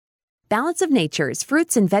Balance of Nature's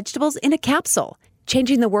fruits and vegetables in a capsule,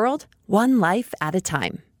 changing the world one life at a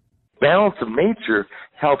time. Balance of Nature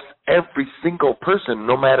helps every single person,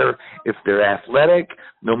 no matter if they're athletic,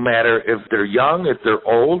 no matter if they're young, if they're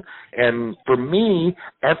old. And for me,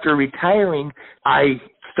 after retiring, I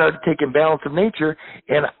started taking Balance of Nature,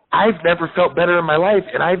 and I've never felt better in my life.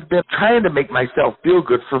 And I've been trying to make myself feel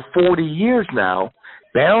good for 40 years now.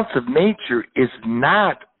 Balance of Nature is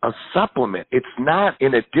not a supplement. It's not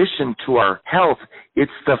in addition to our health.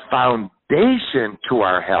 It's the foundation to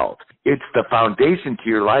our health. It's the foundation to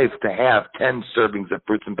your life to have 10 servings of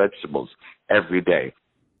fruits and vegetables every day.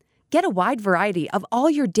 Get a wide variety of all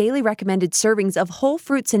your daily recommended servings of whole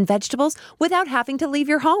fruits and vegetables without having to leave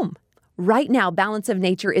your home. Right now, Balance of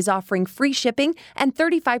Nature is offering free shipping and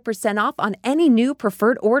 35% off on any new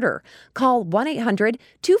preferred order. Call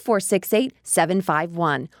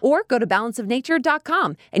 1-800-2468-751 or go to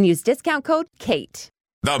balanceofnature.com and use discount code KATE.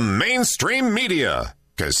 The mainstream media,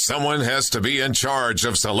 because someone has to be in charge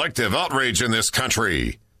of selective outrage in this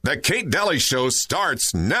country. The Kate Dalley Show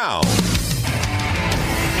starts now.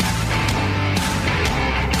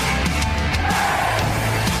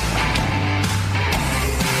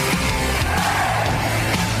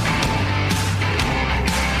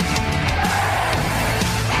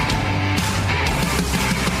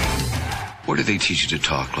 Where do they teach you to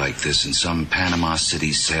talk like this? In some Panama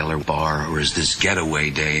City sailor bar? Or is this getaway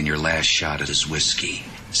day and your last shot at his whiskey?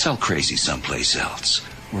 Sell crazy someplace else.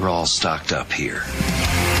 We're all stocked up here.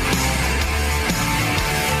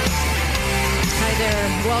 Hi there.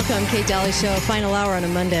 Welcome, Kate Dalley Show. Final hour on a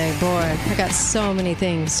Monday. Boy, I got so many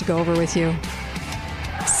things to go over with you.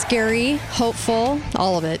 Scary, hopeful,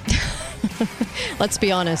 all of it. Let's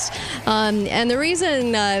be honest. And the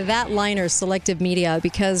reason that liner selective media,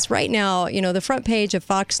 because right now, the front page of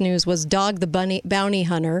Fox News was Dog the Bounty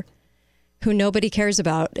Hunter, who nobody cares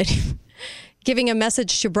about, giving a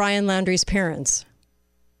message to Brian Laundrie's parents.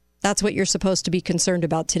 That's what you're supposed to be concerned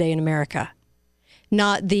about today in America.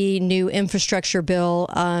 Not the new infrastructure bill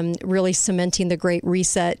really cementing the Great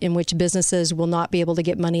Reset, in which businesses will not be able to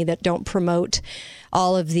get money that don't promote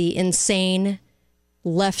all of the insane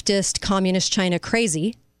leftist communist China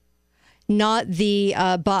crazy, not the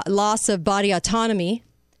loss of body autonomy,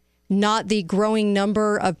 not the growing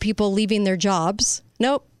number of people leaving their jobs.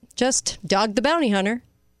 Nope, just Dog the Bounty Hunter.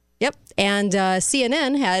 Yep. And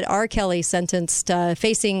CNN had R. Kelly sentenced,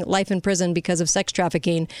 facing life in prison because of sex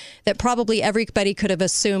trafficking that probably everybody could have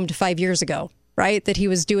assumed 5 years ago, right? That he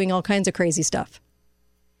was doing all kinds of crazy stuff.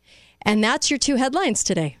 And that's your two headlines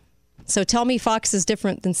today. So tell me Fox is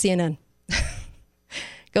different than CNN.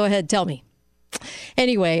 Go ahead, tell me.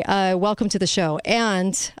 Anyway, welcome to the show.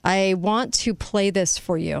 And I want to play this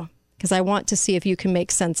for you because I want to see if you can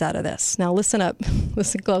make sense out of this. Now, listen up.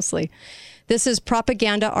 Listen closely. This is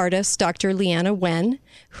propaganda artist Dr. Leanna Wen,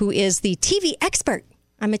 who is the TV expert.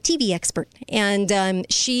 I'm a TV expert. And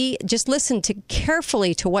she just listened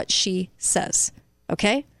carefully to what she says.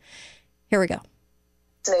 Okay? Here we go.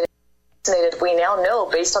 We now know,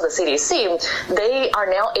 based on the CDC, they are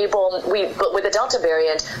now able, but with the Delta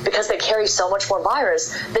variant, because they carry so much more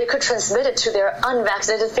virus, they could transmit it to their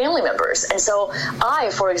unvaccinated family members. And so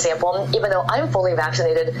I, for example, even though I'm fully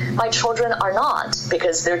vaccinated, my children are not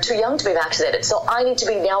because they're too young to be vaccinated. So I need to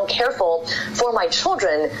be now careful for my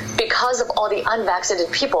children because of all the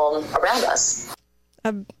unvaccinated people around us.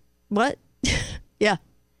 What? Yeah.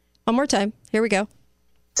 One more time. Here we go.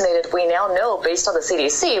 We now know, based on the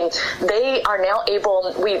CDC, they are now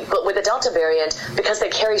able, but with the Delta variant, because they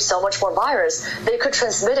carry so much more virus, they could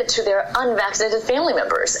transmit it to their unvaccinated family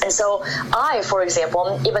members. And so I, for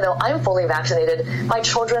example, even though I'm fully vaccinated, my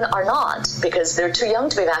children are not because they're too young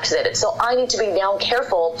to be vaccinated. So I need to be now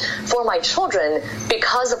careful for my children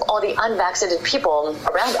because of all the unvaccinated people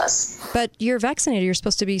around us. But you're vaccinated. You're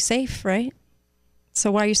supposed to be safe, right? So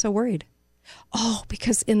why are you so worried? Oh,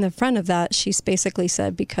 because in the front of that, she's basically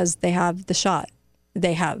said because they have the shot,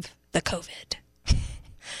 they have the COVID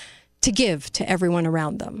to give to everyone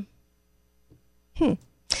around them.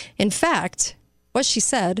 In fact, what she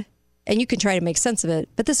said, and you can try to make sense of it,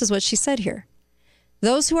 but this is what she said here.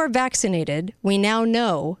 Those who are vaccinated, we now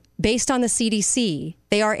know, based on the CDC,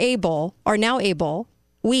 they are now able,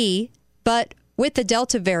 but with the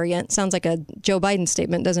Delta variant, sounds like a Joe Biden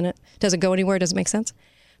statement, doesn't it? Doesn't go anywhere, doesn't make sense.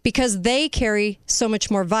 Because they carry so much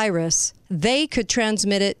more virus, they could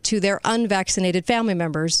transmit it to their unvaccinated family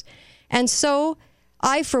members. And so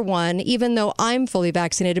I, for one, even though I'm fully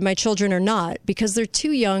vaccinated, my children are not because they're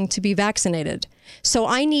too young to be vaccinated. So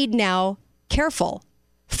I need now careful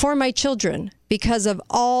for my children because of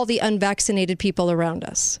all the unvaccinated people around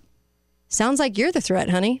us. Sounds like you're the threat,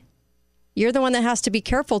 honey. You're the one that has to be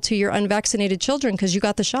careful to your unvaccinated children because you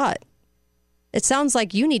got the shot. It sounds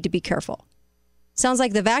like you need to be careful. Sounds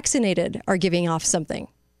like the vaccinated are giving off something,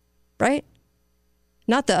 right?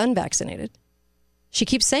 Not the unvaccinated. She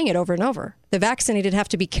keeps saying it over and over. The vaccinated have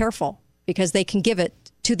to be careful because they can give it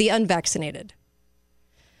to the unvaccinated.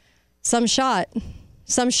 Some shot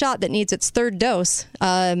that needs its third dose.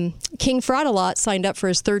 King Fraud-A-Lot signed up for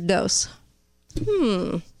his third dose.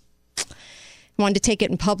 Wanted to take it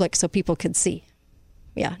in public so people could see.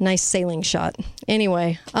 Yeah, nice sailing shot.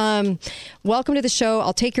 Anyway, welcome to the show.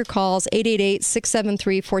 I'll take your calls,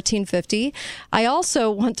 888-673-1450. I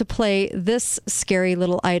also want to play this scary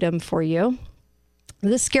little item for you.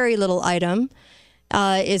 This scary little item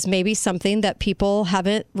is maybe something that people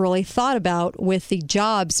haven't really thought about with the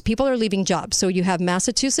jobs. People are leaving jobs. So you have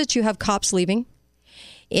Massachusetts, you have cops leaving.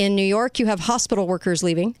 In New York, you have hospital workers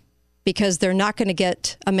leaving because they're not going to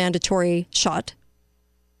get a mandatory shot.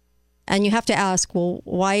 And you have to ask, well,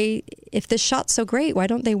 why, if this shot's so great, why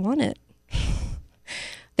don't they want it?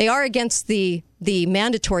 They are against the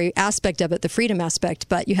mandatory aspect of it, the freedom aspect,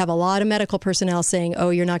 but you have a lot of medical personnel saying, oh,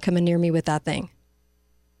 you're not coming near me with that thing.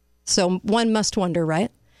 So one must wonder, right?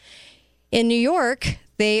 In New York,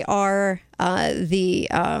 they are what's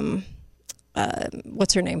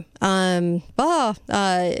her name? Kathy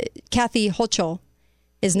Hochul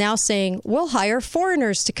is now saying, we'll hire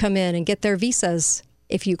foreigners to come in and get their visas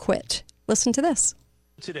if you quit. Listen to this.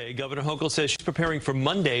 Today, Governor Hochul says she's preparing for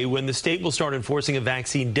Monday when the state will start enforcing a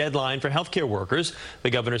vaccine deadline for healthcare workers.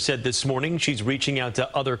 The governor said this morning she's reaching out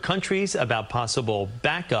to other countries about possible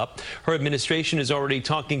backup. Her administration is already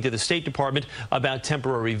talking to the State Department about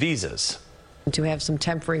temporary visas. To have some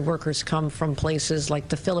temporary workers come from places like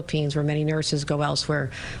the Philippines where many nurses go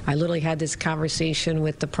elsewhere. I literally had this conversation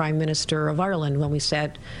with the Prime Minister of Ireland when we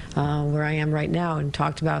sat where I am right now and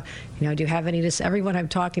talked about, do you have any, everyone I'm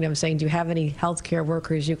talking to, I'm saying, do you have any healthcare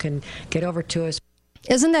workers you can get over to us?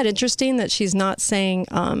 Isn't that interesting that she's not saying,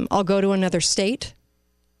 I'll go to another state,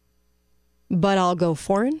 but I'll go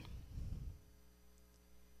foreign?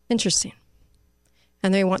 Interesting.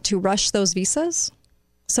 And they want to rush those visas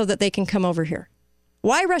so that they can come over here.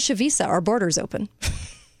 Why rush a visa? Our border's open.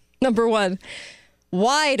 Number one,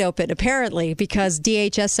 wide open, apparently, because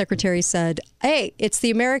DHS secretary said, hey, it's the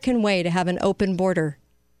American way to have an open border,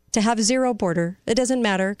 to have zero border. It doesn't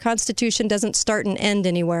matter. Constitution doesn't start and end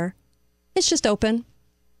anywhere. It's just open.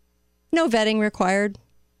 No vetting required.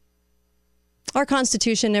 Our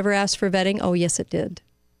Constitution never asked for vetting. Oh, yes, it did.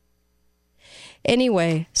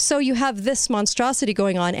 Anyway, so you have this monstrosity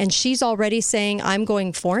going on, and she's already saying, I'm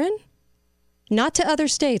going foreign? Not to other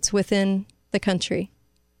states within the country,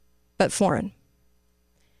 but foreign.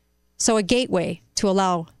 So a gateway to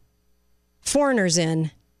allow foreigners in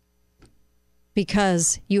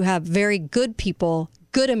because you have very good people,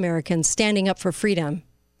 good Americans standing up for freedom.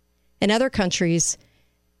 In other countries,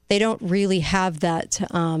 they don't really have that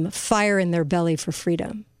fire in their belly for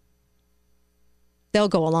freedom. They'll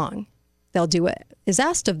go along. They'll do it is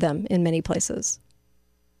asked of them in many places.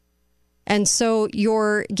 And so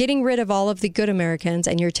you're getting rid of all of the good Americans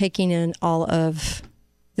and you're taking in all of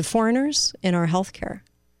the foreigners in our healthcare.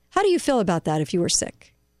 How do you feel about that if you were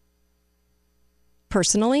sick?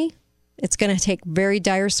 Personally, it's going to take very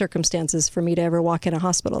dire circumstances for me to ever walk in a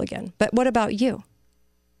hospital again. But what about you?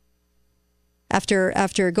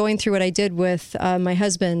 After going through what I did with my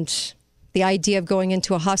husband, the idea of going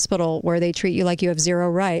into a hospital where they treat you like you have zero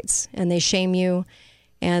rights and they shame you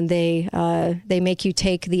and they make you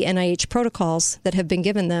take the NIH protocols that have been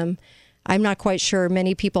given them, I'm not quite sure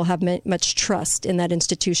many people have much trust in that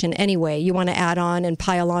institution anyway. You want to add on and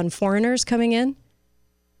pile on foreigners coming in?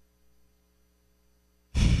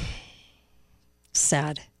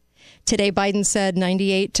 Sad. Today, Biden said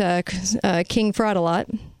 98 King Fraud-A-Lot.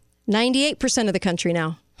 98% of the country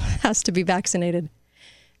now has to be vaccinated.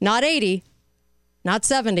 Not 80, not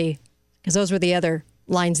 70, because those were the other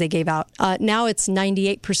lines they gave out. Now it's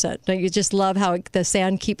 98%. Don't you just love how the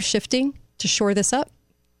sand keeps shifting to shore this up?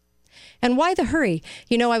 And why the hurry?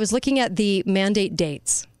 I was looking at the mandate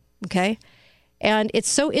dates, okay? And it's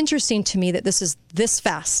so interesting to me that this is this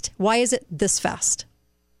fast. Why is it this fast?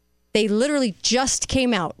 They literally just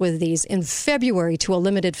came out with these in February to a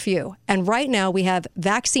limited few. And right now we have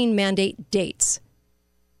vaccine mandate dates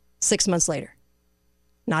 6 months later.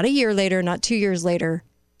 Not a year later, not 2 years later,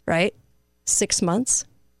 right? 6 months.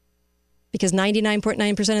 Because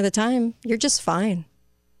 99.9% of the time, you're just fine.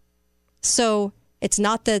 So it's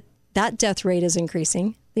not that death rate is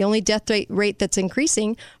increasing. The only death rate that's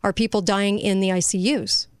increasing are people dying in the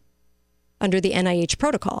ICUs under the NIH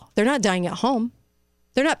protocol. They're not dying at home.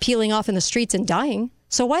 They're not peeling off in the streets and dying.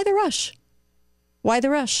 So why the rush? Why the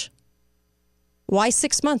rush? Why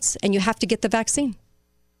 6 months? And you have to get the vaccine.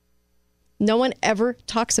 No one ever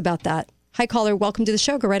talks about that. Hi, caller. Welcome to the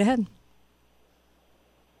show. Go right ahead.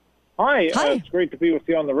 Hi. Hi. It's great to be with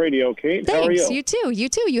you on the radio, Kate. Thanks. How are you? You too. You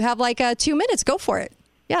too. You have like 2 minutes. Go for it.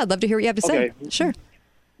 Yeah, I'd love to hear what you have to say. Sure.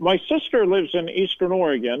 My sister lives in Eastern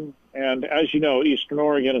Oregon, and as you know, Eastern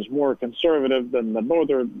Oregon is more conservative than the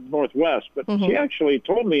Northwest. But she actually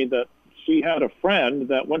told me that she had a friend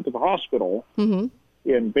that went to the hospital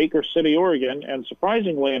in Baker City, Oregon, and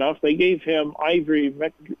surprisingly enough, they gave him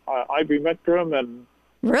ivermectin and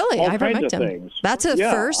really all kinds of ivermectin. things. That's a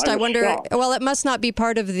first. I wonder. Shocked. Well, it must not be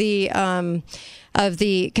part of the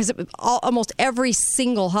because almost every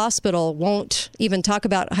single hospital won't even talk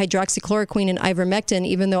about hydroxychloroquine and ivermectin,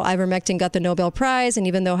 even though ivermectin got the Nobel Prize, and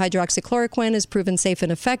even though hydroxychloroquine is proven safe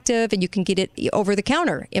and effective, and you can get it over the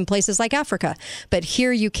counter in places like Africa. But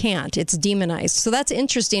here you can't. It's demonized. So that's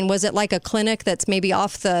interesting. Was it like a clinic that's maybe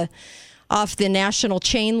off the national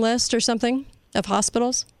chain list or something of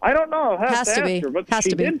hospitals? I don't know. Has to be. Her, but Has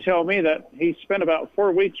she to be. did tell me that he spent about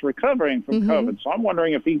 4 weeks recovering from COVID. So I'm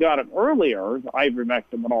wondering if he got it earlier, the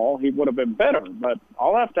ivermectin and all, he would have been better. But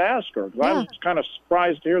I'll have to ask her because I was kind of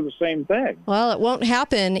surprised to hear the same thing. Well, it won't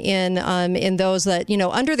happen in those that,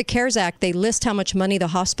 under the CARES Act, they list how much money the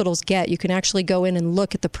hospitals get. You can actually go in and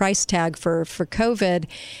look at the price tag for COVID,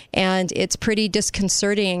 and it's pretty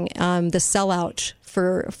disconcerting, the sellout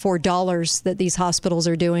for dollars that these hospitals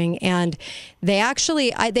are doing. And they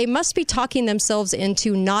actually, they must be talking themselves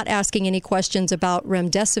into not asking any questions about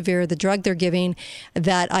remdesivir, the drug they're giving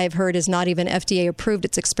that I've heard is not even FDA approved.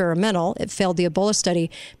 It's experimental. It failed the Ebola study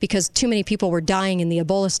because too many people were dying in the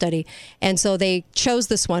Ebola study. And so they chose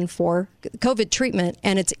this one for COVID treatment.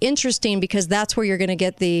 And it's interesting because that's where you're going to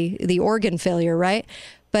get the organ failure, right?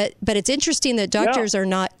 But it's interesting that doctors are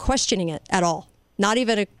not questioning it at all. Not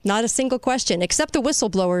a single question, except the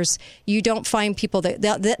whistleblowers. You don't find people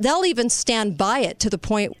that they'll even stand by it to the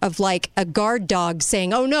point of like a guard dog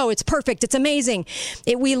saying, "Oh no, it's perfect, it's amazing,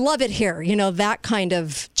 we love it here." That kind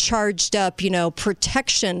of charged up,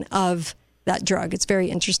 protection of that drug. It's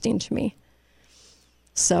very interesting to me.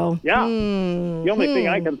 So the only thing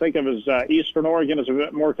I can think of is Eastern Oregon is a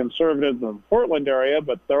bit more conservative than the Portland area,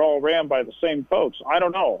 but they're all ran by the same folks. I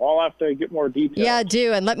don't know. I'll have to get more details. Yeah,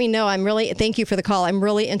 do, and let me know. Thank you for the call. I'm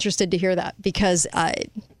really interested to hear that because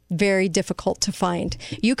very difficult to find.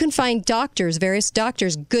 You can find doctors, various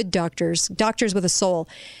doctors, good doctors with a soul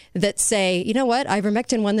that say, you know what,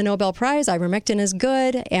 ivermectin won the Nobel Prize. Ivermectin is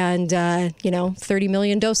good. And, 30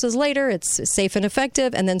 million doses later, it's safe and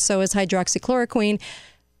effective. And then so is hydroxychloroquine.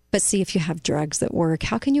 But see, if you have drugs that work,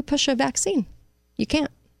 how can you push a vaccine? You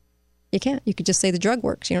can't. You could just say the drug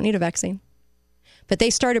works. You don't need a vaccine. But they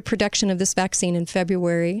started production of this vaccine in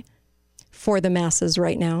February for the masses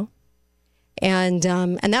right now. And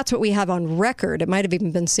that's what we have on record. It might have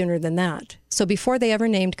even been sooner than that. So before they ever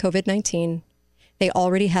named COVID-19, they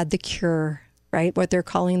already had the cure, right? What they're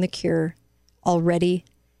calling the cure already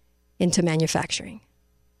into manufacturing.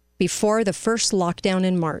 Before the first lockdown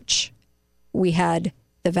in March, we had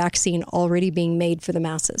the vaccine already being made for the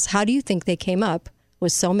masses. How do you think they came up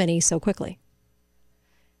with so many so quickly?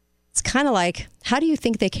 It's kind of like, how do you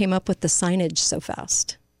think they came up with the signage so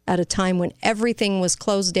fast? At a time when everything was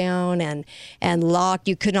closed down and locked,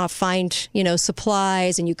 you could not find,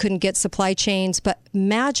 supplies, and you couldn't get supply chains. But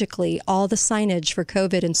magically, all the signage for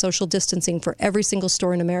COVID and social distancing for every single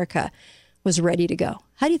store in America was ready to go.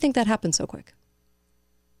 How do you think that happened so quick?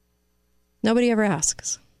 Nobody ever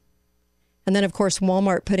asks. And then, of course,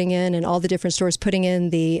 Walmart putting in, and all the different stores putting in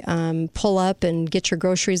the pull up and get your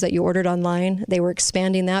groceries that you ordered online. They were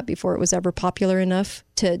expanding that before it was ever popular enough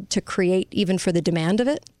to create even for the demand of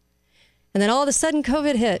it. And then all of a sudden,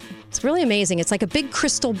 COVID hit. It's really amazing. It's like a big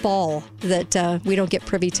crystal ball that we don't get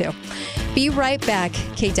privy to. Be right back.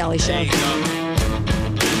 Kate Dalley Show.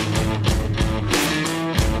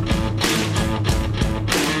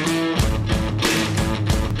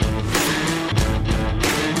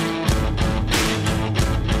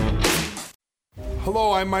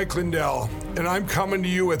 Hello, I'm Mike Lindell, and I'm coming to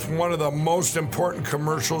you with one of the most important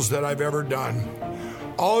commercials that I've ever done.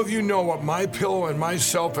 All of you know what MyPillow and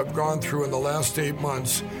myself have gone through in the last 8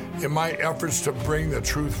 months in my efforts to bring the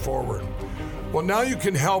truth forward. Well, now you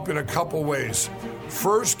can help in a couple ways.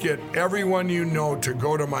 First, get everyone you know to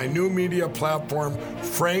go to my new media platform,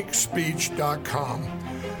 frankspeech.com.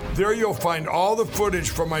 There you'll find all the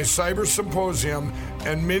footage from my cyber symposium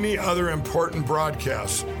and many other important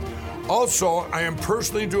broadcasts. Also, I am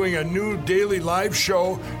personally doing a new daily live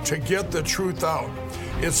show to get the truth out.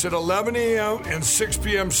 It's at 11 a.m. and 6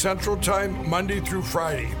 p.m. Central Time, Monday through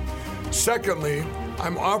Friday. Secondly,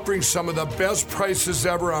 I'm offering some of the best prices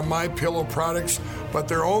ever on MyPillow products, but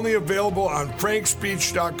they're only available on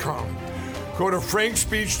frankspeech.com. Go to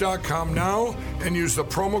frankspeech.com now and use the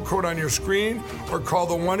promo code on your screen or call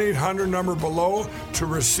the 1-800 number below to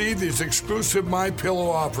receive these exclusive MyPillow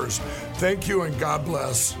offers. Thank you and God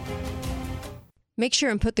bless. Make sure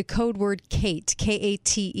and put the code word KATE,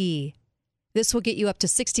 K-A-T-E. This will get you up to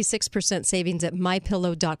 66% savings at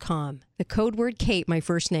mypillow.com. The code word KATE, my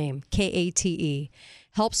first name, K-A-T-E.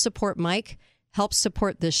 Help support Mike, help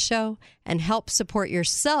support this show, and help support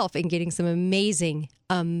yourself in getting some amazing,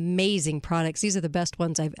 amazing products. These are the best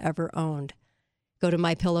ones I've ever owned. Go to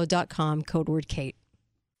mypillow.com, code word KATE.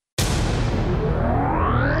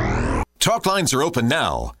 Talk lines are open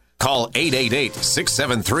now. Call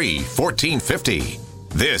 888-673-1450.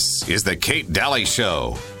 This is the Kate Dalley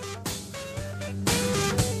Show.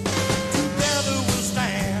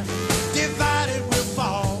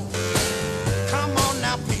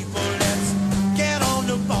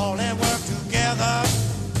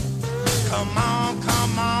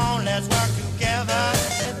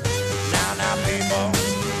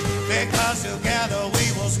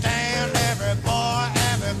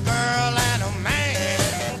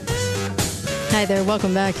 Hi there.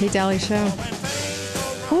 Welcome back. Kate Dalley Show.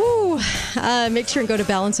 Ooh, make sure and go to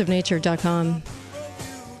balanceofnature.com.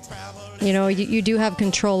 You know, you do have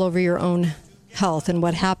control over your own health and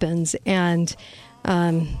what happens. And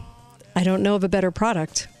I don't know of a better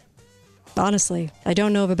product. Honestly, I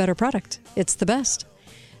don't know of a better product. It's the best.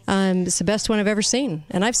 It's the best one I've ever seen.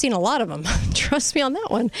 And I've seen a lot of them. Trust me on that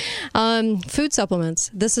one. Food supplements.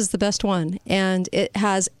 This is the best one. And it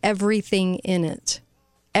has everything in it.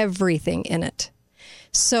 Everything in it.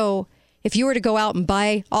 So if you were to go out and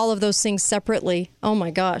buy all of those things separately, oh my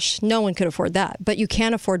gosh, no one could afford that. But you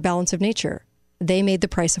can afford Balance of Nature. They made the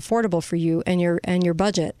price affordable for you and your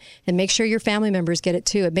budget. And make sure your family members get it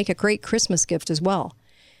too. And make a great Christmas gift as well.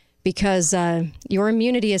 Because your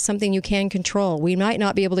immunity is something you can control. We might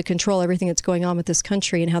not be able to control everything that's going on with this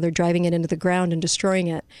country and how they're driving it into the ground and destroying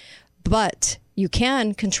it. But you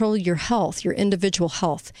can control your health, your individual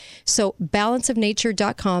health. So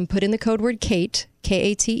balanceofnature.com, put in the code word KATE,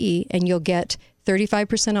 K-A-T-E, and you'll get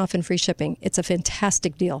 35% off and free shipping. It's a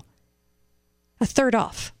fantastic deal. A third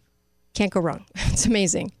off. Can't go wrong. It's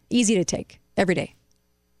amazing. Easy to take every day.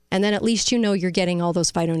 And then at least you know you're getting all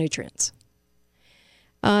those phytonutrients.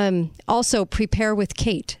 Also, Prepare with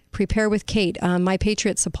Kate. Prepare with Kate, My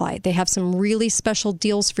Patriot Supply. They have some really special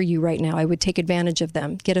deals for you right now. I would take advantage of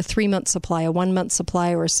them. Get a 3-month supply, a 1-month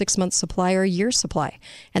supply, or a 6-month supply, or a year supply.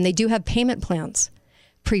 And they do have payment plans.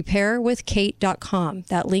 Preparewithkate.com.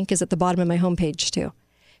 That link is at the bottom of my homepage, too.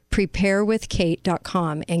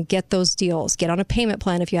 Preparewithkate.com and get those deals. Get on a payment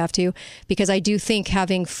plan if you have to, because I do think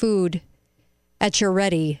having food at your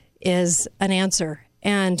ready is an answer.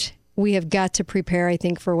 And we have got to prepare, I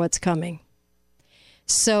think, for what's coming.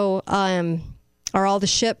 So are all the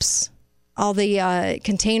ships, all the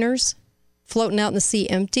containers floating out in the sea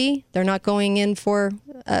empty? They're not going in for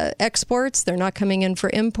exports. They're not coming in for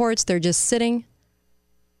imports. They're just sitting.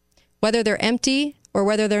 Whether they're empty or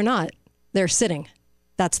whether they're not, they're sitting.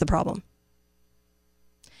 That's the problem.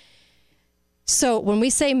 So when we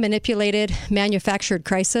say manipulated, manufactured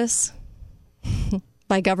crisis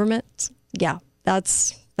by government, yeah,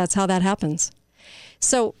 that's how that happens.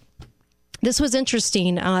 So this was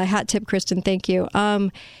interesting. Hat tip, Kristen. Thank you.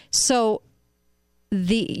 So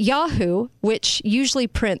the Yahoo, which usually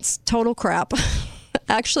prints total crap,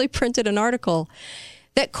 actually printed an article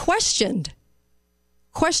that questioned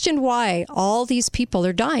why all these people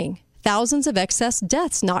are dying. Thousands of excess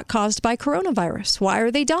deaths not caused by coronavirus. Why are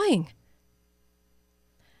they dying?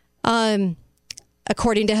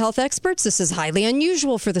 According to health experts, this is highly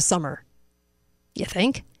unusual for the summer. You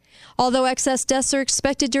think? Although excess deaths are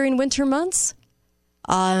expected during winter months,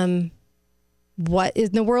 what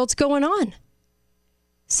in the world's going on?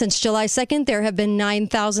 Since July 2nd, there have been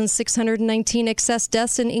 9,619 excess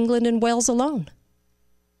deaths in England and Wales alone.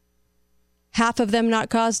 Half of them not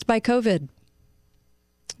caused by COVID.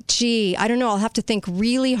 Gee, I don't know. I'll have to think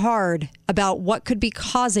really hard about what could be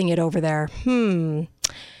causing it over there.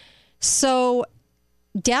 So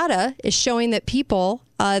data is showing that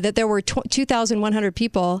that there were 2,100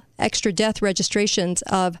 people, extra death registrations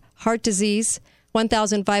of heart disease,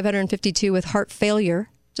 1,552 with heart failure,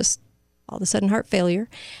 just all of a sudden heart failure,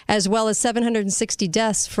 as well as 760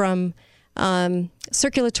 deaths from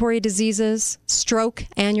circulatory diseases, stroke,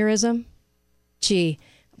 aneurysm. Gee,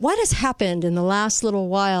 what has happened in the last little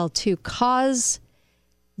while to cause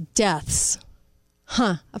deaths?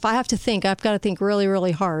 If I have to think, I've got to think really,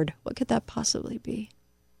 really hard. What could that possibly be?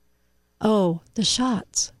 Oh, the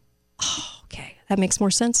shots. Oh, okay. That makes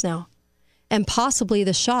more sense now. And possibly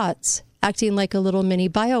the shots acting like a little mini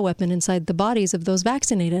bioweapon inside the bodies of those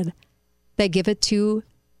vaccinated that give it to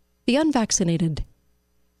the unvaccinated.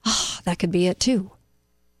 That could be it too.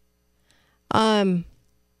 There's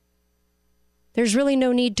really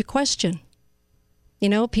no need to question. You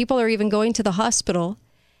know, people are even going to the hospital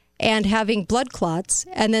and having blood clots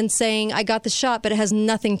and then saying, I got the shot, but it has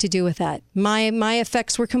nothing to do with that. My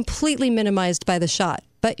effects were completely minimized by the shot.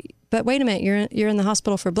 But wait a minute, you're in the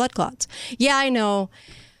hospital for blood clots. Yeah, I know.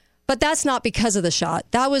 But that's not because of the shot.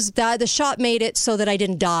 The shot made it so that I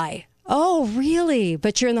didn't die. Oh, really?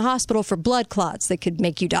 But you're in the hospital for blood clots that could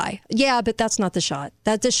make you die. Yeah, but that's not the shot.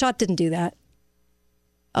 The shot didn't do that.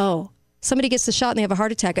 Oh, somebody gets the shot and they have a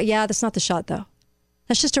heart attack. Yeah, that's not the shot, though.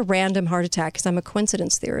 That's just a random heart attack because I'm a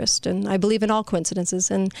coincidence theorist and I believe in all coincidences.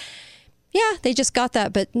 And yeah, they just got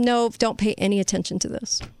that. But no, don't pay any attention to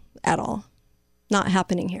this at all. Not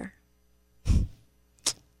happening here.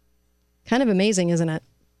 Kind of amazing, isn't it?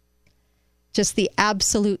 Just the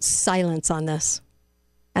absolute silence on this.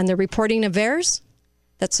 And the reporting of VAERS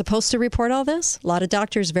that's supposed to report all this, a lot of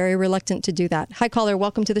doctors very reluctant to do that. Hi, caller.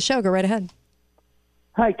 Welcome to the show. Go right ahead.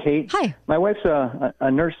 Hi, Kate. Hi. My wife's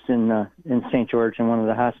a nurse in St. George in one of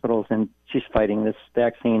the hospitals, and she's fighting this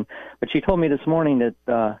vaccine. But she told me this morning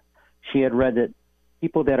that she had read that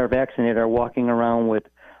people that are vaccinated are walking around with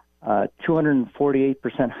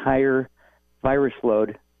 248% higher virus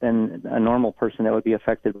load than a normal person that would be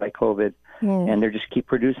affected by COVID. And they just keep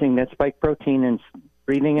producing that spike protein and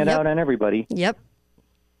breathing it out on everybody. Yep.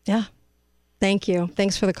 Yeah. Thank you.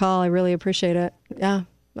 Thanks for the call. I really appreciate it. Yeah.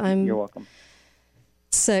 You're welcome.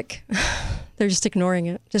 Sick. They're just ignoring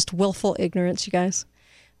it. Just willful ignorance, you guys.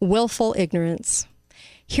 Willful ignorance.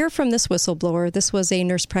 Hear from this whistleblower. This was a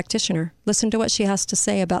nurse practitioner. Listen to what she has to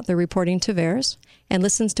say about the reporting to VAERS and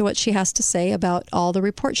listens to what she has to say about all the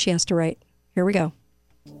reports she has to write. Here we go.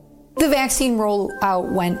 The vaccine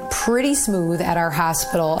rollout went pretty smooth at our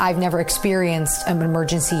hospital. I've never experienced an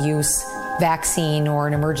emergency use vaccine or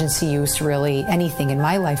an emergency use, really, anything in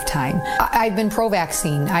my lifetime. I've been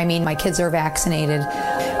pro-vaccine. I mean, my kids are vaccinated.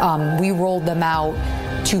 We rolled them out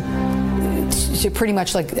to pretty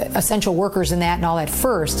much like essential workers and all that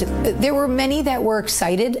first. There were many that were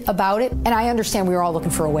excited about it, and I understand we were all looking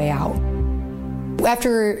for a way out.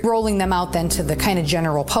 After rolling them out then to the kind of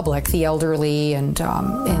general public, the elderly and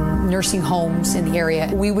in nursing homes in the area,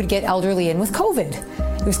 we would get elderly in with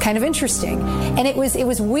COVID. It was kind of interesting. And it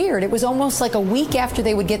was weird. It was almost like a week after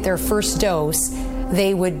they would get their first dose,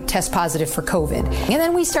 they would test positive for COVID. And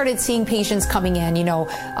then we started seeing patients coming in,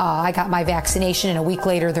 I got my vaccination and a week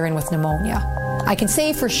later they're in with pneumonia. I can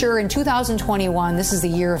say for sure in 2021, this is the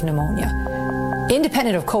year of pneumonia.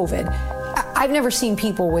 Independent of COVID, I've never seen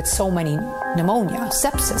people with so many pneumonia,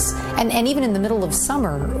 sepsis. And even in the middle of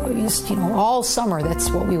summer, all summer,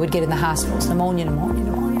 that's what we would get in the hospitals, pneumonia.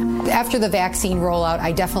 After the vaccine rollout,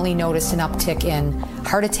 I definitely noticed an uptick in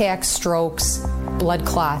heart attacks, strokes, blood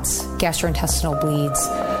clots, gastrointestinal bleeds,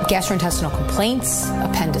 gastrointestinal complaints,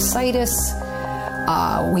 appendicitis.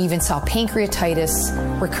 We even saw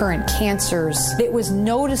pancreatitis, recurrent cancers. It was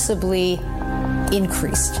noticeably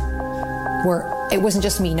increased, where it wasn't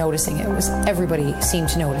just me noticing it, everybody seemed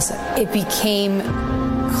to notice it. It became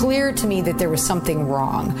clear to me that there was something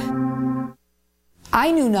wrong.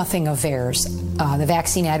 I knew nothing of VAERS, the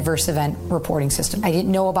Vaccine Adverse Event Reporting System. I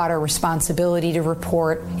didn't know about our responsibility to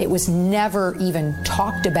report. It was never even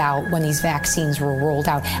talked about when these vaccines were rolled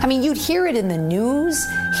out. I mean, you'd hear it in the news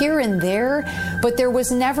here and there, but there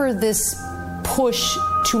was never this push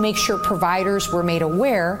to make sure providers were made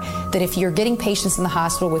aware that if you're getting patients in the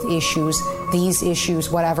hospital with issues, these issues,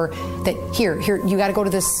 whatever, that here, you got to go to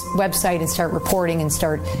this website and start reporting and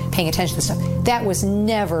start paying attention to stuff. That was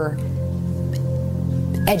never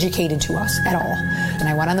educated to us at all. And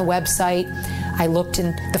I went on the website, I looked,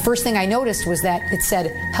 and the first thing I noticed was that it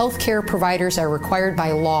said healthcare providers are required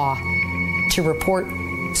by law to report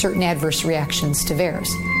certain adverse reactions to VAERS.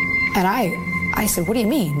 And I said, what do you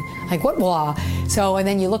mean? Like, what law? So, and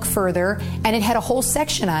then you look further, and it had a whole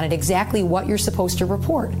section on it, exactly what you're supposed to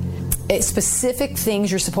report. Specific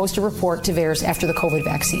things you're supposed to report to VAERS after the COVID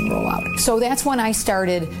vaccine rollout. So that's when I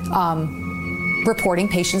started reporting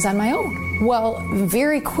patients on my own. Well,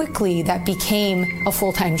 very quickly, that became a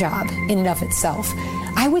full-time job in and of itself.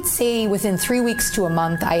 I would say within 3 weeks to a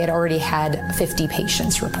month, I had already had 50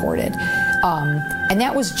 patients reported. And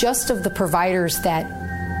that was just of the providers that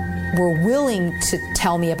were willing to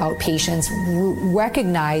tell me about patients,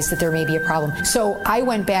 recognize that there may be a problem. So I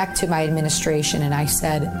went back to my administration and I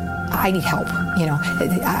said, I need help.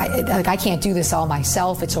 I can't do this all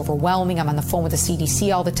myself. It's overwhelming. I'm on the phone with the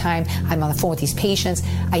CDC all the time. I'm on the phone with these patients.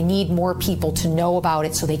 I need more people to know about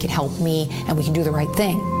it so they can help me and we can do the right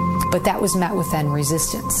thing. But that was met with then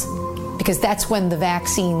resistance, because that's when the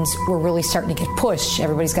vaccines were really starting to get pushed.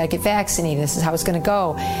 Everybody's got to get vaccinated. This is how it's going to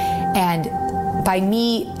go. And by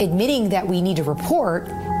me admitting that we need to report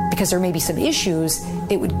because there may be some issues,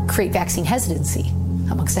 it would create vaccine hesitancy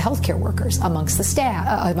amongst the healthcare workers, amongst the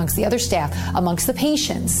staff, amongst the other staff, amongst the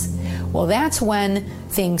patients. Well, that's when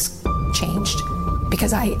things changed,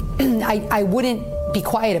 because I wouldn't be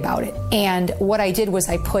quiet about it. And what I did was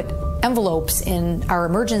I put envelopes in our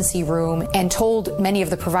emergency room and told many of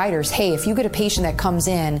the providers, hey, if you get a patient that comes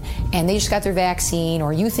in and they just got their vaccine,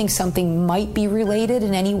 or you think something might be related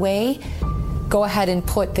in any way, go ahead and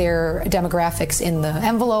put their demographics in the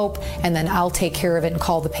envelope, and then I'll take care of it and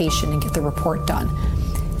call the patient and get the report done.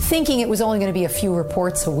 Thinking it was only going to be a few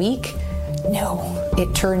reports a week, no,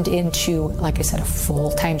 it turned into, like I said, a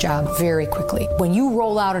full-time job very quickly. When you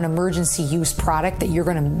roll out an emergency use product that you're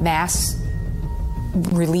going to mass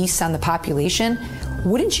release on the population,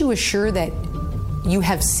 wouldn't you assure that you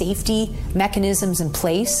have safety mechanisms in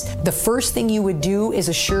place? The first thing you would do is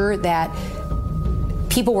assure that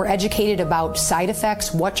people were educated about side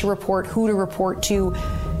effects, what to report, who to report to.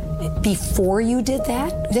 Before you did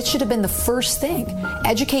that, that should have been the first thing.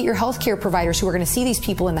 Educate your healthcare providers who are going to see these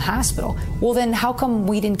people in the hospital. Well, then how come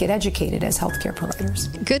we didn't get educated as healthcare providers?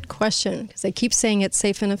 Good question, because they keep saying it's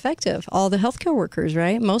safe and effective. All the healthcare workers,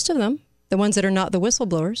 right? Most of them, the ones that are not the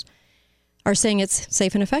whistleblowers, are saying it's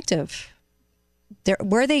safe and effective.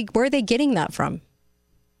 Where are they getting that from?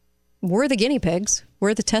 We're the guinea pigs.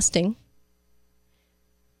 We're the testing.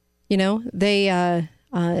 You know, they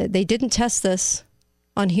didn't test this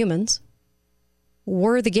on humans.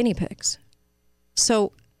 We're the guinea pigs.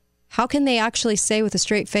 So how can they actually say with a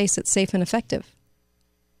straight face it's safe and effective?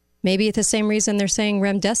 Maybe it's the same reason they're saying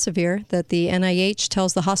remdesivir that the NIH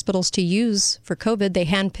tells the hospitals to use for COVID. They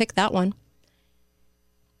handpick that one.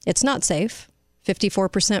 It's not safe.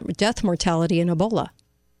 54% death mortality in Ebola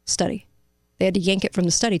study. They had to yank it from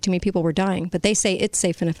the study. Too many people were dying. But they say it's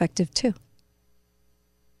safe and effective too.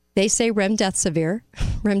 They say remdesivir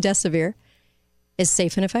is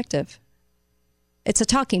safe and effective. It's a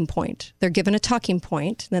talking point. They're given a talking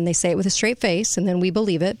point, then they say it with a straight face, and then we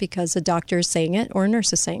believe it because a doctor is saying it or a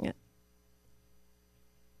nurse is saying it.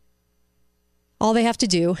 All they have to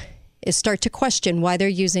do is start to question why they're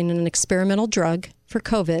using an experimental drug for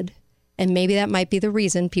COVID, and maybe that might be the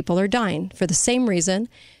reason people are dying, for the same reason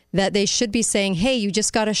that they should be saying, hey, you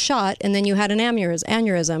just got a shot and then you had an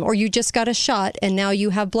aneurysm, or you just got a shot and now you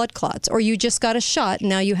have blood clots, or you just got a shot and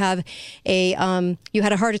now you have you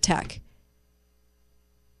had a heart attack.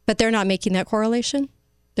 But they're not making that correlation.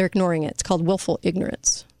 They're ignoring it. It's called willful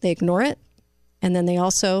ignorance. They ignore it, and then they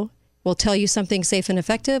also will tell you something safe and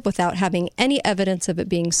effective without having any evidence of it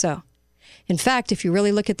being so. In fact, if you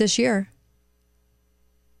really look at this year,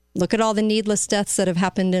 look at all the needless deaths that have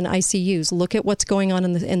happened in ICUs. Look at what's going on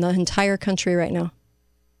in the entire country right now.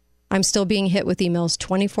 I'm still being hit with emails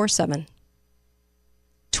 24/7.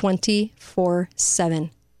 24/7.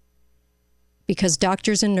 Because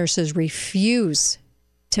doctors and nurses refuse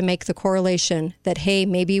to make the correlation that, hey,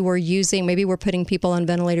 maybe we're putting people on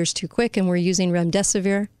ventilators too quick and we're using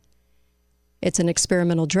remdesivir. It's an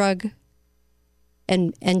experimental drug.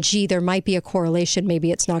 And gee, there might be a correlation.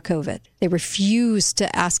 Maybe it's not COVID. They refuse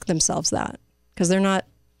to ask themselves that because they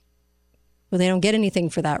don't get anything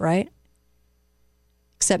for that, right?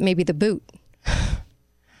 Except maybe the boot.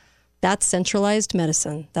 That's centralized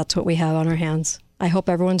medicine. That's what we have on our hands. I hope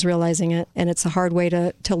everyone's realizing it, and it's a hard way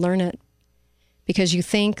to learn it because you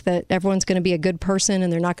think that everyone's going to be a good person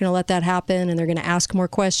and they're not going to let that happen, and they're going to ask more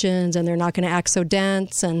questions, and they're not going to act so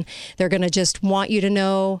dense, and they're going to just want you to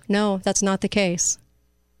know. No, that's not the case.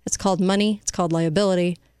 It's called money. It's called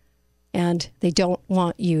liability. And they don't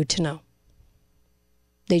want you to know.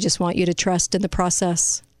 They just want you to trust in the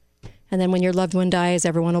process. And then when your loved one dies,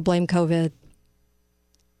 everyone will blame COVID.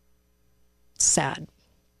 Sad.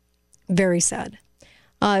 Very sad.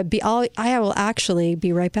 I will actually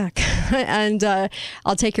be right back. And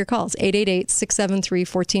I'll take your calls.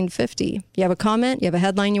 888-673-1450. You have a comment? You have a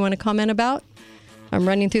headline you want to comment about? I'm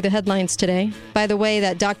running through the headlines today. By the way,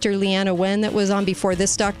 that Dr. Leanna Wen that was on before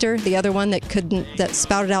this doctor, the other one that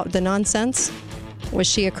spouted out the nonsense, was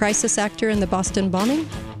she a crisis actor in the Boston bombing?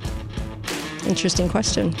 Interesting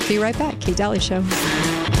question. Be right back. Kate Dalley Show.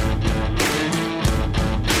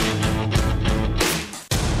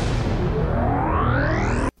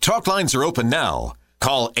 Talk lines are open now.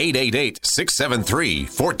 Call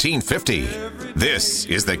 888-673-1450. This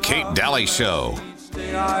is the Kate Dalley Show.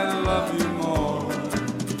 I love you more.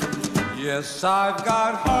 Yes, I've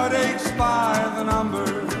got heartaches by the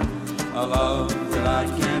number, a love that I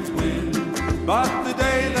can't win. But the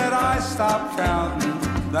day that I stop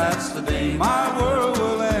counting, that's the day my world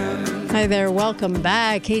will end. Hi there, welcome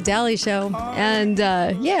back. Kate Dalley Show. And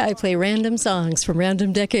I play random songs from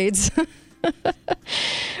random decades.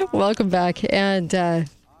 Welcome back. And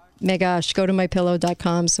my gosh, go to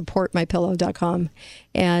mypillow.com, support mypillow.com.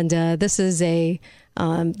 And this is a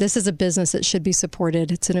business that should be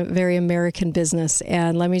supported. It's a very American business.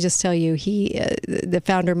 And let me just tell you, the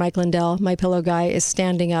founder, Mike Lindell, My Pillow guy, is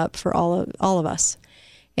standing up for all of us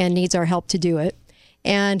and needs our help to do it.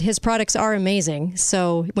 And his products are amazing.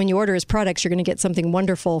 So when you order his products, you're going to get something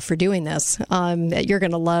wonderful for doing this that you're going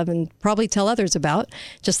to love and probably tell others about,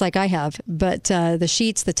 just like I have. But the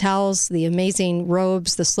sheets, the towels, the amazing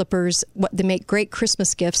robes, the slippers, they make great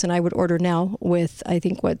Christmas gifts. And I would order now with, I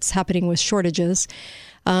think, what's happening with shortages.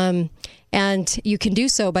 And you can do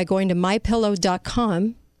so by going to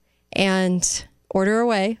mypillow.com and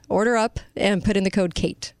order up, and put in the code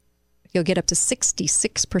KATE. You'll get up to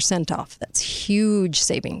 66% off. That's huge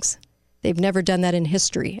savings. They've never done that in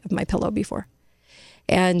history of My Pillow before.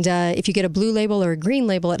 And if you get a blue label or a green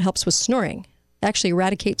label, it helps with snoring. It actually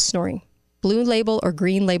eradicates snoring. Blue label or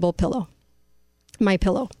green label pillow. My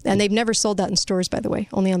Pillow. And they've never sold that in stores, by the way,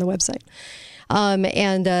 only on the website.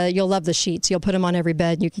 And you'll love the sheets. You'll put them on every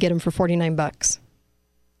bed. You can get them for $49.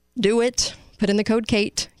 Do it. Put in the code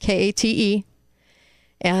KATE, K-A-T-E.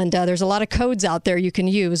 And there's a lot of codes out there you can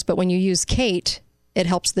use, but when you use Kate, it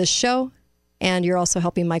helps this show, and you're also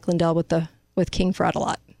helping Mike Lindell with King Fraud a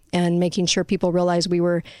lot, and making sure people realize we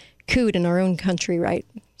were cooed in our own country, right?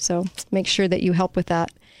 So make sure that you help with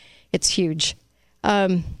that. It's huge.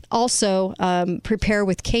 Also, Prepare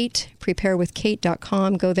with Kate,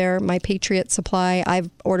 preparewithkate.com. Go there. My Patriot Supply. I've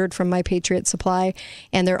ordered from My Patriot Supply,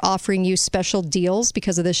 and they're offering you special deals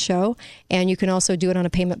because of this show. And you can also do it on a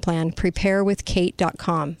payment plan.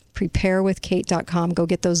 Preparewithkate.com. Preparewithkate.com. Go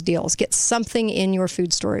get those deals. Get something in your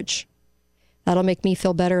food storage. That'll make me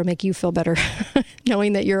feel better, make you feel better,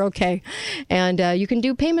 knowing that you're okay. And you can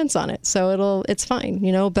do payments on it, so it's fine,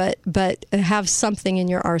 but have something in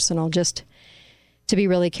your arsenal just to be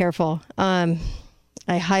really careful. I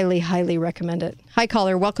highly, highly recommend it. Hi,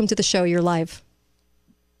 caller. Welcome to the show. You're live.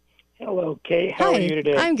 Hello, Kate. How are you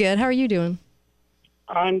today? I'm good. How are you doing?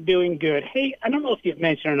 I'm doing good. Hey, I don't know if you've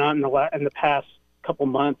mentioned or not in the past couple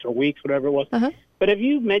months or weeks, whatever it was, but have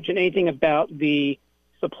you mentioned anything about the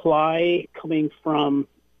supply coming from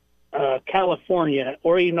California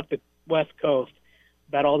or even up the West Coast,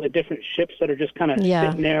 about all the different ships that are just kind of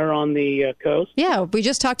sitting there on the coast? Yeah, we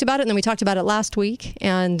just talked about it, and then we talked about it last week.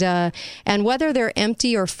 And whether they're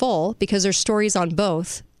empty or full, because there's stories on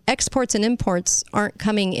both, exports and imports aren't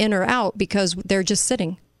coming in or out because they're just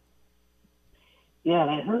sitting. Yeah,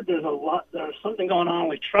 and I heard there's something going on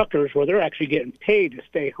with truckers where they're actually getting paid to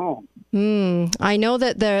stay home. I know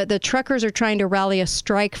that the truckers are trying to rally a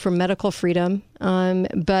strike for medical freedom,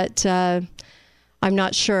 but I'm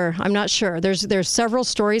not sure. There's several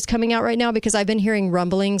stories coming out right now because I've been hearing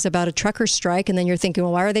rumblings about a trucker strike, and then you're thinking,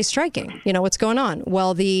 well, why are they striking? What's going on?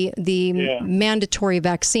 Well, the mandatory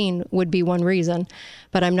vaccine would be one reason,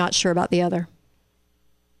 but I'm not sure about the other.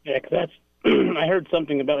 Yeah, because that's I heard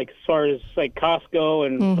something about as far as Costco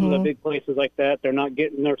and some of the big places like that, they're not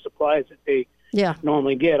getting their supplies that they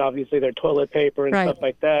normally get. Obviously, their toilet paper and stuff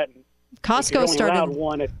like that. And Costco started allowed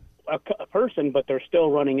one a person, but they're still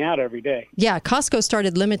running out every day. Yeah, Costco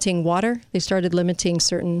started limiting water. They started limiting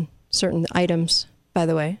certain items, by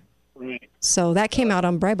the way. Right. So that came out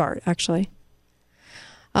on Breitbart, actually.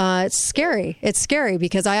 It's scary. It's scary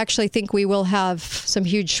because I actually think we will have some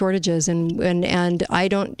huge shortages, and I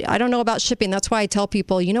don't know about shipping. That's why I tell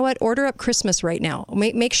people, you know what, order up Christmas right now.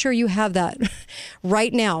 Make sure you have that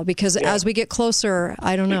right now, because as we get closer,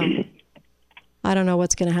 I don't know. I don't know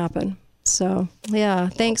what's going to happen. So, yeah,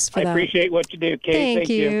 thanks for that. I appreciate what you do, Kate. Thank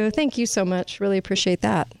you. Thank you so much. Really appreciate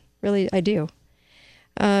that. Really, I do.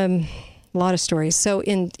 A lot of stories. So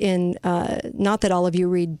in not that all of you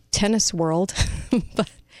read Tennis World, but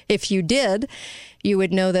if you did, you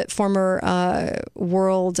would know that former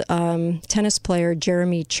world tennis player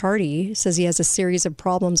Jeremy Chardy says he has a series of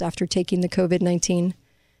problems after taking the COVID-19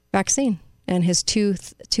 vaccine. And his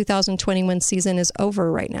 2021 season is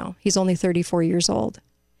over right now. He's only 34 years old.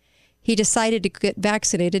 He decided to get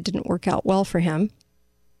vaccinated. Didn't work out well for him.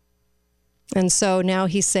 And so now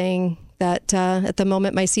he's saying that at the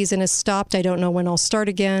moment my season is stopped. I don't know when I'll start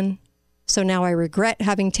again. So now I regret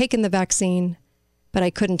having taken the vaccine. but I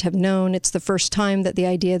couldn't have known. It's the first time that the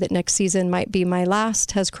idea that next season might be my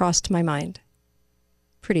last has crossed my mind.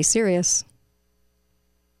 Pretty serious.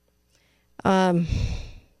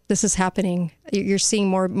 This is happening. You're seeing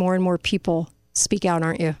more and more people speak out,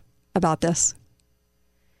 aren't you, about this?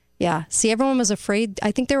 Yeah. See, everyone was afraid.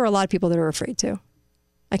 I think there were a lot of people that were afraid too.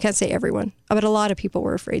 I can't say everyone, but a lot of people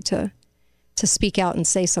were afraid to speak out and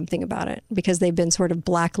say something about it because they've been sort of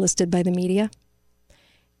blacklisted by the media.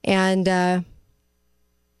 And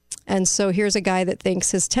so here's a guy that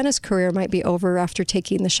thinks his tennis career might be over after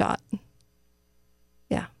taking the shot.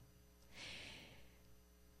 Yeah.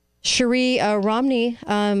 Cherie Romney,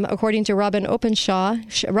 according to Robin Openshaw,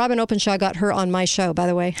 Robin Openshaw got her on my show, by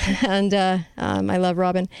the way, and I love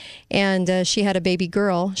Robin. And she had a baby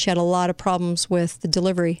girl. She had a lot of problems with the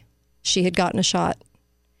delivery. She had gotten a shot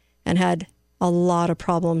and had a lot of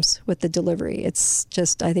problems with the delivery. It's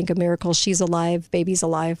just, I think, a miracle. She's alive. Baby's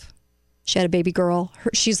alive. She had a baby girl.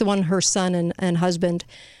 She's the one, her son and husband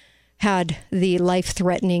had the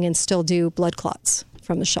life-threatening and still do blood clots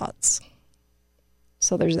from the shots.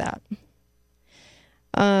 So there's that.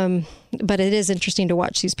 But it is interesting to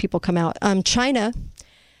watch these people come out. China,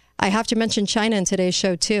 I have to mention China in today's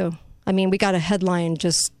show too. I mean, we got a headline,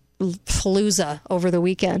 just palooza over the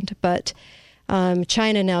weekend, but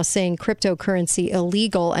China now saying cryptocurrency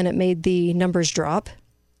illegal, and it made the numbers drop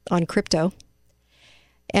on crypto.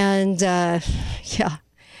 And yeah,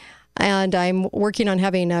 and I'm working on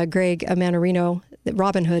having Greg Manarino, the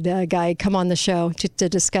Robinhood guy, come on the show to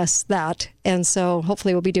discuss that. And so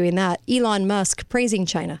hopefully we'll be doing that. Elon Musk praising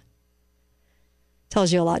China.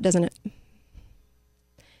 Tells you a lot, doesn't it?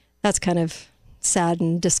 That's kind of sad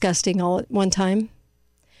and disgusting all at one time.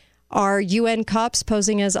 Are UN cops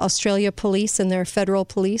posing as Australia police in their federal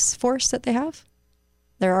police force that they have?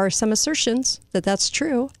 There are some assertions that that's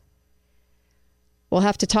true. We'll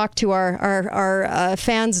have to talk to our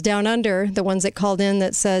fans down under, the ones that called in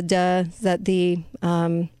that said that the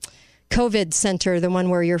COVID center, the one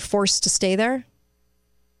where you're forced to stay there,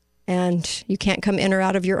 and you can't come in or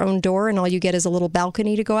out of your own door, and all you get is a little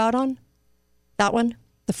balcony to go out on. That one,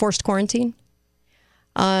 the forced quarantine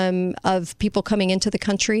of people coming into the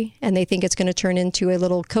country, and they think it's going to turn into a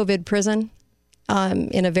little COVID prison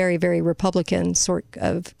in a very, very Republican sort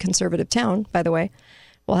of conservative town, by the way.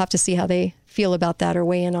 We'll have to see how they feel about that or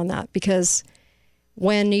weigh in on that, because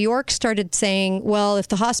when New York started saying, well, if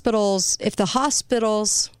the hospital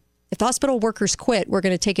workers quit, we're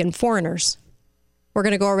going to take in foreigners. We're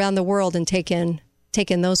going to go around the world and take in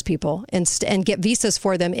those people and get visas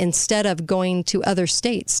for them instead of going to other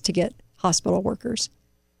states to get hospital workers.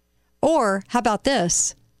 Or how about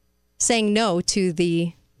this? Saying no to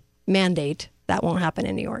the mandate. That won't happen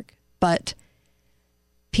in New York. But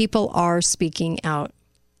people are speaking out.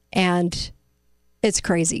 And it's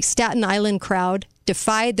crazy. Staten Island crowd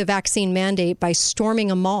defied the vaccine mandate by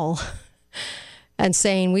storming a mall and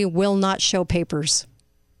saying, we will not show papers.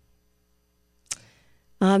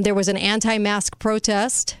 There was an anti-mask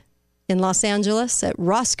protest in Los Angeles at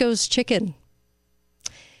Roscoe's Chicken.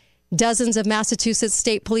 Dozens of Massachusetts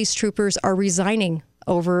state police troopers are resigning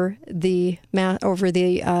over the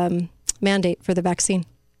mandate for the vaccine.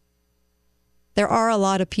 There are a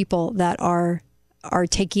lot of people that are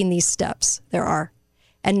taking these steps. There are,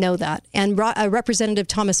 and know that. And Representative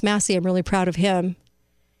Thomas Massey, I'm really proud of him.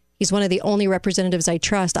 He's one of the only representatives I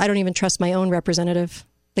trust. I don't even trust my own representative.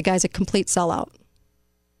 The guy's a complete sellout.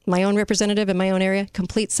 My own representative in my own area,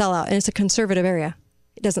 complete sellout. And it's a conservative area.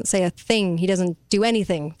 He doesn't say a thing. He doesn't do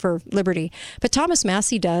anything for liberty. But Thomas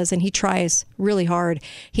Massey does, and he tries really hard.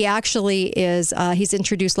 He actually is, he's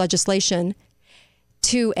introduced legislation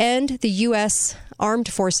to end the U.S.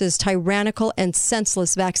 Armed Forces' tyrannical and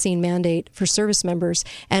senseless vaccine mandate for service members.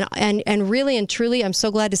 And really and truly, I'm so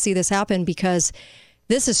glad to see this happen, because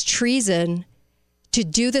this is treason to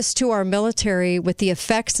do this to our military with the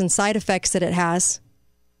effects and side effects that it has,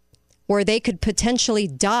 where they could potentially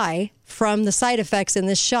die from the side effects in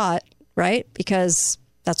this shot, right? Because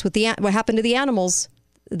that's what happened to the animals.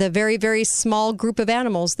 The very, very small group of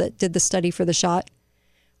animals that did the study for the shot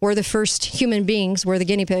were the first human beings, were the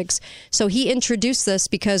guinea pigs. So he introduced this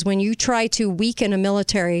because when you try to weaken a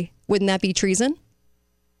military, wouldn't that be treason?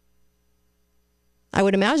 I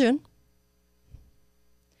would imagine.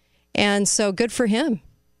 And so good for him.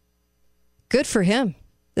 Good for him.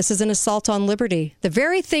 This is an assault on liberty. The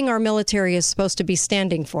very thing our military is supposed to be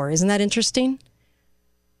standing for. Isn't that interesting?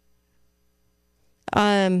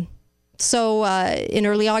 So in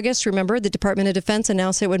early August, remember, the Department of Defense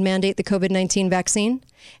announced it would mandate the COVID-19 vaccine.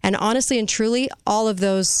 And honestly and truly, all of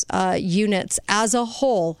those units as a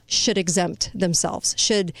whole should exempt themselves,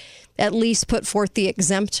 should at least put forth the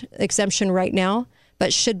exemption right now.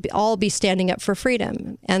 but should all be standing up for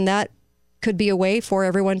freedom. And that could be a way for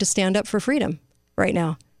everyone to stand up for freedom right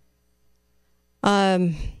now.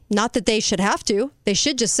 Not that they should have to. They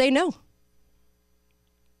should just say no.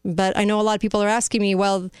 But I know a lot of people are asking me,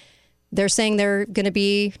 well, they're saying they're going to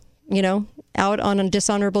be, out on a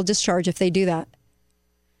dishonorable discharge if they do that.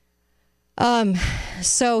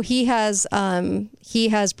 So he has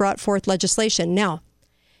brought forth legislation. Now,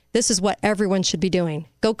 this is what everyone should be doing.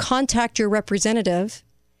 Go contact your representative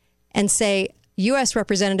and say, U.S.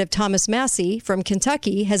 Representative Thomas Massie from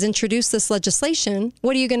Kentucky has introduced this legislation.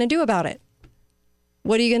 What are you going to do about it?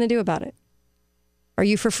 What are you going to do about it? Are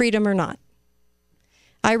you for freedom or not?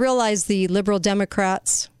 I realize the liberal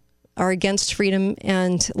Democrats are against freedom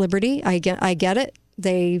and liberty. I get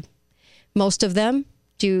it. Most of them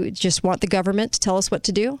do just want the government to tell us what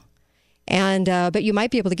to do. And but you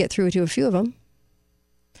might be able to get through to a few of them.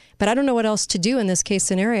 But I don't know what else to do in this case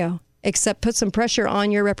scenario, except put some pressure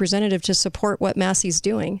on your representative to support what Massey's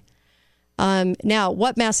doing. Now,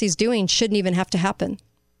 what Massey's doing shouldn't even have to happen,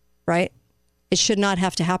 right? It should not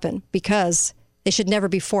have to happen because they should never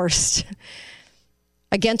be forced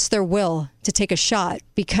against their will to take a shot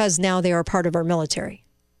because now they are part of our military.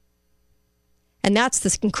 And that's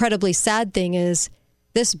the incredibly sad thing is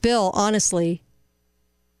this bill, honestly,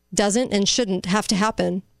 doesn't and shouldn't have to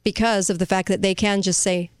happen because of the fact that they can just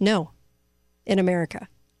say no in America.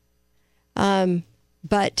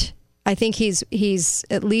 But I think he's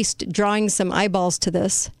at least drawing some eyeballs to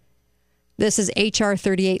this. This is H.R.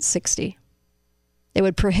 3860. It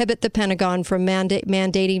would prohibit the Pentagon from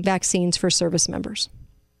mandating vaccines for service members.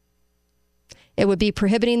 It would be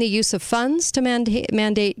prohibiting the use of funds to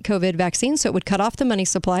mandate COVID vaccines, so it would cut off the money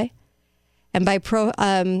supply, and by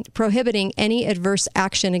prohibiting any adverse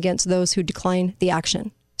action against those who decline the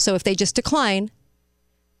action. So if they just decline,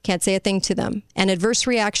 can't say a thing to them. And adverse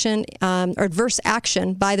reaction or adverse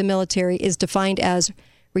action by the military is defined as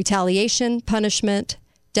retaliation, punishment,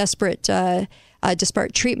 disparate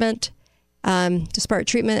treatment,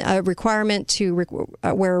 a requirement to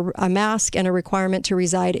wear a mask, and a requirement to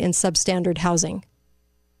reside in substandard housing.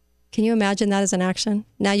 Can you imagine that as an action?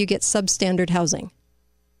 Now you get substandard housing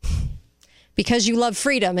because you love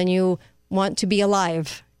freedom and you want to be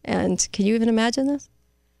alive. And can you even imagine this?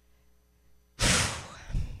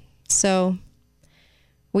 So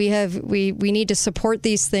we need to support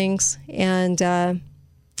these things and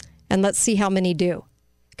let's see how many do.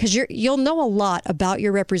 Because you'll know a lot about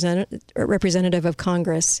your representative of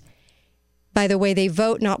Congress by the way they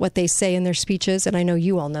vote, not what they say in their speeches. And I know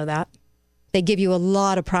you all know that. They give you a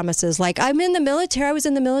lot of promises like, I'm in the military, I was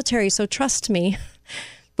in the military, so trust me,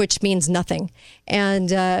 which means nothing. And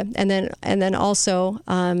then also,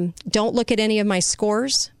 don't look at any of my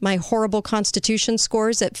scores, my horrible Constitution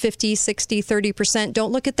scores at 50, 60, 30%.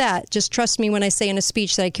 Don't look at that. Just trust me when I say in a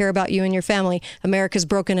speech that I care about you and your family. America's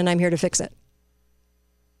broken and I'm here to fix it.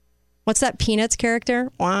 What's that Peanuts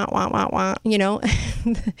character? Wah, wah, wah, wah.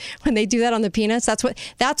 When they do that on the Peanuts, that's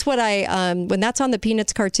what I, when that's on the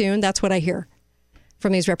Peanuts cartoon, that's what I hear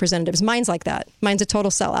from these representatives. Mine's like that. Mine's a total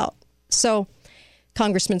sellout. So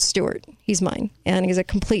Congressman Stewart, he's mine, and he's a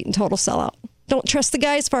complete and total sellout. Don't trust the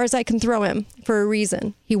guy as far as I can throw him for a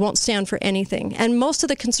reason. He won't stand for anything. And most of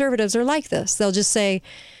the conservatives are like this. They'll just say,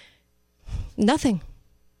 nothing.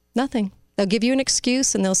 They'll give you an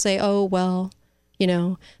excuse and they'll say, oh, well,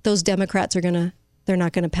 those Democrats they're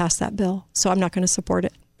not going to pass that bill, so I'm not going to support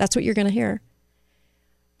it. That's what you're going to hear.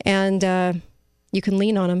 And you can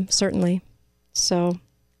lean on them, certainly. So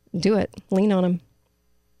do it. Lean on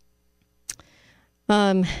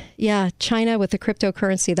them. China with the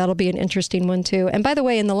cryptocurrency, that'll be an interesting one too. And by the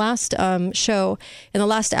way, in the last show, in the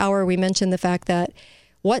last hour, we mentioned the fact that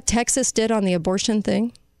what Texas did on the abortion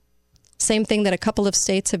thing, same thing that a couple of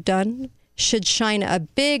states have done, should shine a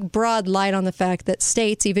big, broad light on the fact that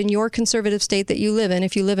states, even your conservative state that you live in,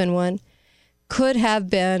 if you live in one, could have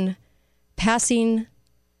been passing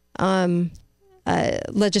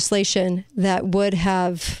legislation that would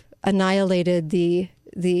have annihilated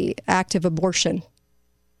the act of abortion.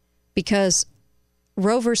 Because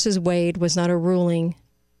Roe versus Wade was not a ruling.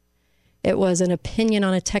 It was an opinion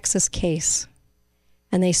on a Texas case.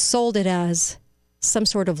 And they sold it as some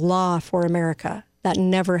sort of law for America. That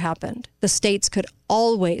never happened. The states could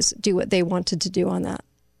always do what they wanted to do on that.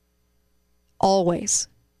 Always.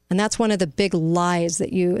 And that's one of the big lies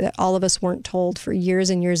that all of us weren't told for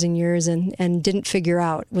years and years and years and didn't figure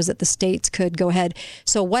out, was that the states could go ahead.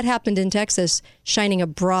 So what happened in Texas, shining a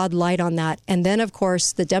broad light on that. And then, of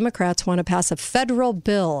course, the Democrats want to pass a federal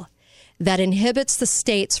bill that inhibits the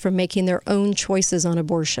states from making their own choices on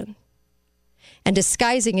abortion and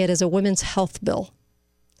disguising it as a women's health bill.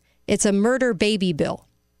 It's a murder baby bill.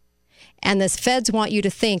 And the feds want you to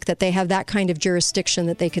think that they have that kind of jurisdiction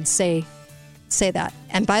that they could say that.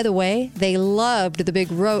 And by the way, they loved the big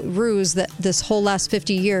ruse that this whole last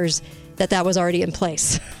 50 years that was already in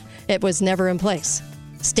place. It was never in place.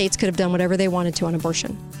 States could have done whatever they wanted to on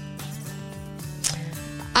abortion.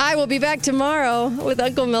 I will be back tomorrow with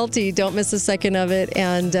Uncle Milty. Don't miss a second of it.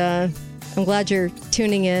 And I'm glad you're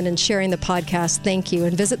tuning in and sharing the podcast. Thank you.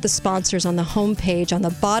 And visit the sponsors on the homepage, on the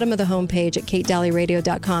bottom of the homepage at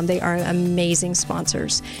katedalleyradio.com. They are amazing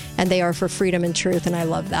sponsors, and they are for freedom and truth, and I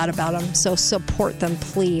love that about them. So support them,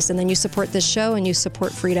 please. And then you support this show, and you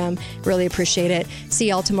support freedom. Really appreciate it. See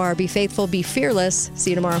y'all tomorrow. Be faithful, be fearless.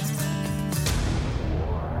 See you tomorrow.